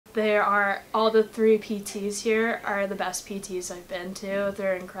All the three PTs here are the best PTs I've been to.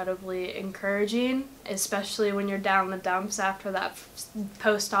 They're incredibly encouraging, especially when you're down in the dumps after that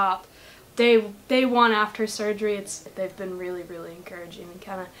post-op. Day one after surgery, they've been really, really encouraging and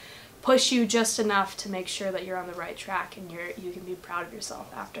kind of push you just enough to make sure that you're on the right track and you can be proud of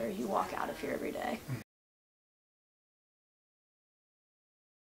yourself after you walk out of here every day.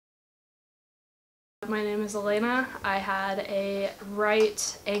 My name is Alena. I had a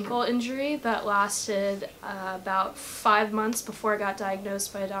right ankle injury that lasted about 5 months before I got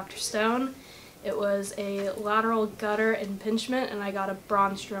diagnosed by Dr. Stone. It was a lateral gutter impingement and I got a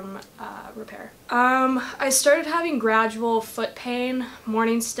Brostrom repair. I started having gradual foot pain,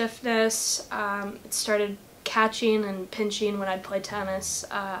 morning stiffness. It started catching and pinching when I'd play tennis,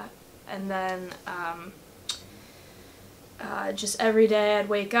 and then just every day I'd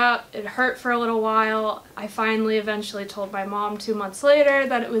wake up, it hurt for a little while. I finally eventually told my mom 2 months later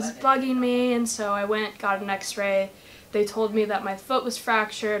that it was bugging me, and so I went, got an x-ray. They told me that my foot was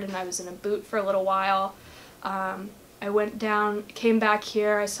fractured and I was in a boot for a little while. I went down, came back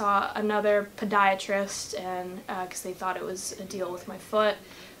here, I saw another podiatrist, and because they thought it was a deal with my foot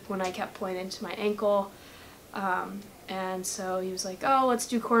when I kept pointing to my ankle. And so he was like, oh, let's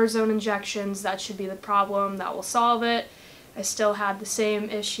do cortisone injections, that should be the problem, that will solve it. I still had the same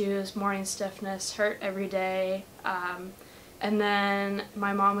issues, morning stiffness, hurt every day. And then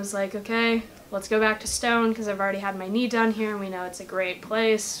my mom was like, okay, let's go back to Stone because I've already had my knee done here and we know it's a great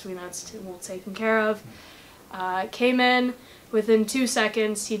place, we know it's well taken care of. Came in, within 2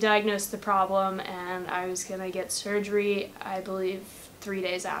 seconds he diagnosed the problem and I was going to get surgery, I believe 3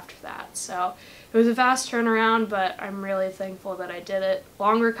 days after that. So it was a fast turnaround, but I'm really thankful that I did it.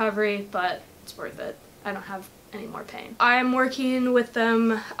 Long recovery, but it's worth it. I don't have any more pain. I'm working with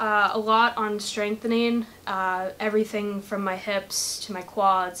them a lot on strengthening everything from my hips to my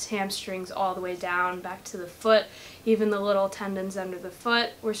quads, hamstrings, all the way down back to the foot. Even the little tendons under the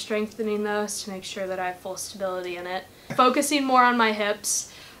foot, we're strengthening those to make sure that I have full stability in it. Focusing more on my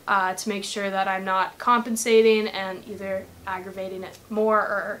hips to make sure that I'm not compensating and either aggravating it more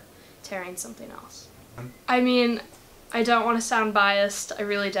or tearing something else. I mean, I don't want to sound biased, I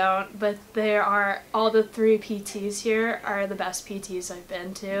really don't, but all the three PTs here are the best PTs I've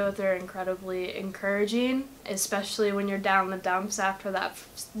been to. They're incredibly encouraging, especially when you're down in the dumps after that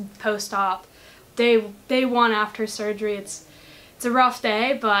post-op. Day one after surgery, it's a rough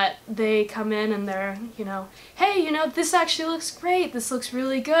day, but they come in and they're, hey, this actually looks great, this looks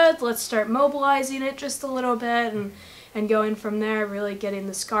really good, let's start mobilizing it just a little bit, and going from there, really getting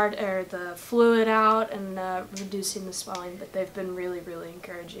the fluid out and reducing the swelling. But they've been really, really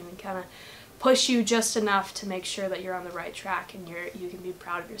encouraging and kind of push you just enough to make sure that you're on the right track and you can be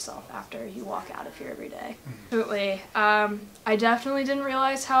proud of yourself after you walk out of here every day. Absolutely. I definitely didn't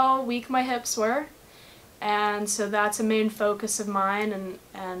realize how weak my hips were, and so that's a main focus of mine,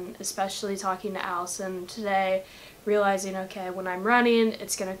 and especially talking to Allison today, realizing, okay, when I'm running,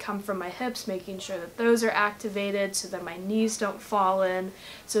 it's going to come from my hips, making sure that those are activated so that my knees don't fall in.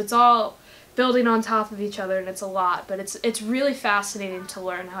 So it's all building on top of each other, and it's a lot, but it's really fascinating to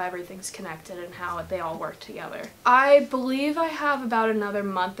learn how everything's connected and how they all work together. I believe I have about another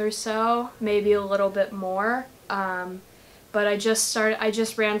month or so, maybe a little bit more, but I just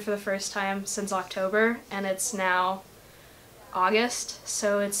ran for the first time since October, and it's now August,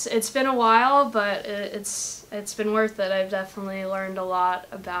 so it's been a while, but it's been worth it. I've definitely learned a lot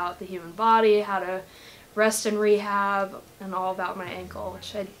about the human body, how to rest and rehab, and all about my ankle,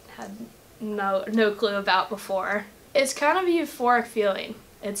 which I had no clue about before. It's kind of a euphoric feeling.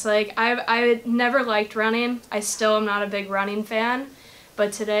 It's like I never liked running. I still am not a big running fan,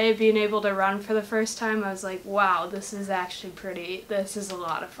 but today being able to run for the first time, I was like, wow, this is actually this is a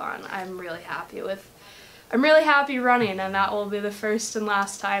lot of fun. I'm really happy running, and that will be the first and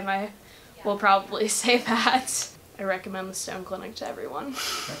last time I will probably say that. I recommend the Stone Clinic to everyone.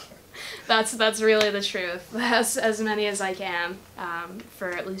 That's really the truth. As many as I can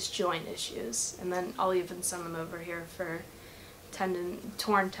for at least joint issues, and then I'll even send them over here for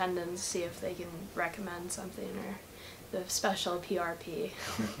torn tendons, see if they can recommend something, or the special PRP.